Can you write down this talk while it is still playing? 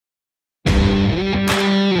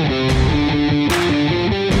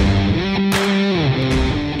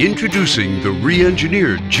Introducing the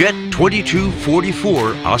re-engineered Jet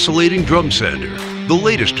 2244 Oscillating Drum Sander, the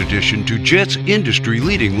latest addition to Jet's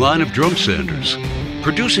industry-leading line of drum sanders.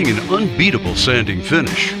 Producing an unbeatable sanding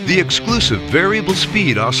finish, the exclusive variable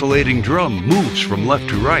speed oscillating drum moves from left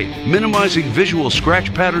to right, minimizing visual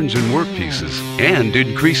scratch patterns in workpieces, and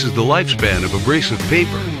increases the lifespan of abrasive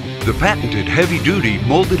paper. The patented heavy-duty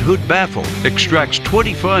molded hood baffle extracts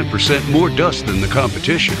 25% more dust than the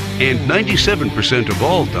competition and 97% of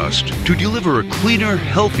all dust to deliver a cleaner,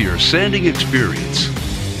 healthier sanding experience.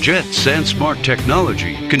 Jet's SandSmart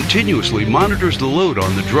technology continuously monitors the load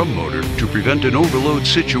on the drum motor to prevent an overload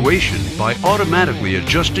situation by automatically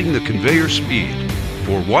adjusting the conveyor speed.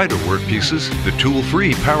 For wider workpieces, the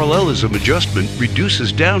tool-free parallelism adjustment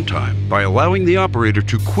reduces downtime by allowing the operator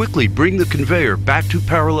to quickly bring the conveyor back to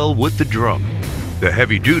parallel with the drum. The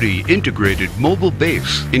heavy-duty integrated mobile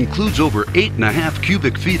base includes over 8.5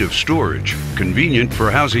 cubic feet of storage, convenient for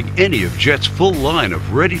housing any of Jet's full line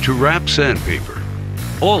of ready-to-wrap sandpaper.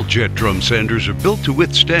 All Jet drum sanders are built to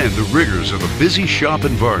withstand the rigors of a busy shop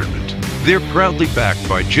environment. They're proudly backed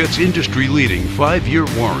by Jet's industry-leading 5-year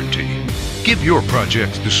warranty. Give your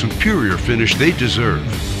projects the superior finish they deserve.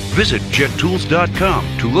 Visit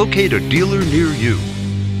jettools.com to locate a dealer near you.